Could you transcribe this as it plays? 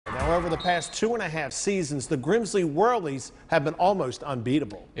Now, over the past 2.5 seasons, the Grimsley Whirlies have been almost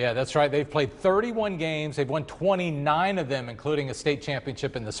unbeatable. Yeah, that's right. They've played 31 games. They've won 29 of them, including a state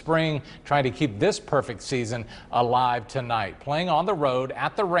championship in the spring, trying to keep this perfect season alive tonight. Playing on the road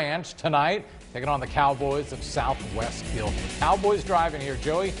at the ranch tonight, taking on the Cowboys of Southwest Guilford. Cowboys driving here.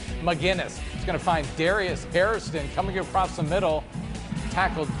 Joey McGinnis is going to find Darius Harrison coming across the middle,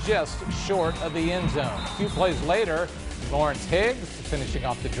 tackled just short of the end zone. A few plays later, Lawrence Higgs finishing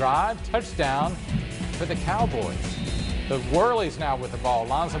off the drive. Touchdown for the Cowboys. The Whirlies now with the ball.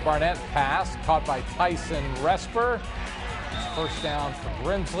 Lonzo Barnett pass caught by Tyson Resper. First down for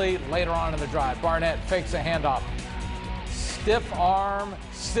Grimsley. Later on in the drive, Barnett fakes a handoff. Stiff arm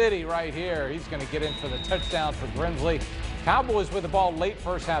city right here. He's going to get in for the touchdown for Grimsley. Cowboys with the ball late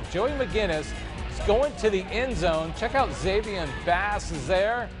first half. Joey McGinnis is going to the end zone. Check out Xavier Bass is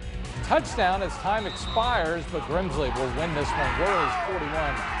there. Touchdown as time expires, but Grimsley will win this one. Whirlies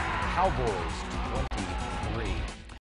 41, Cowboys 20.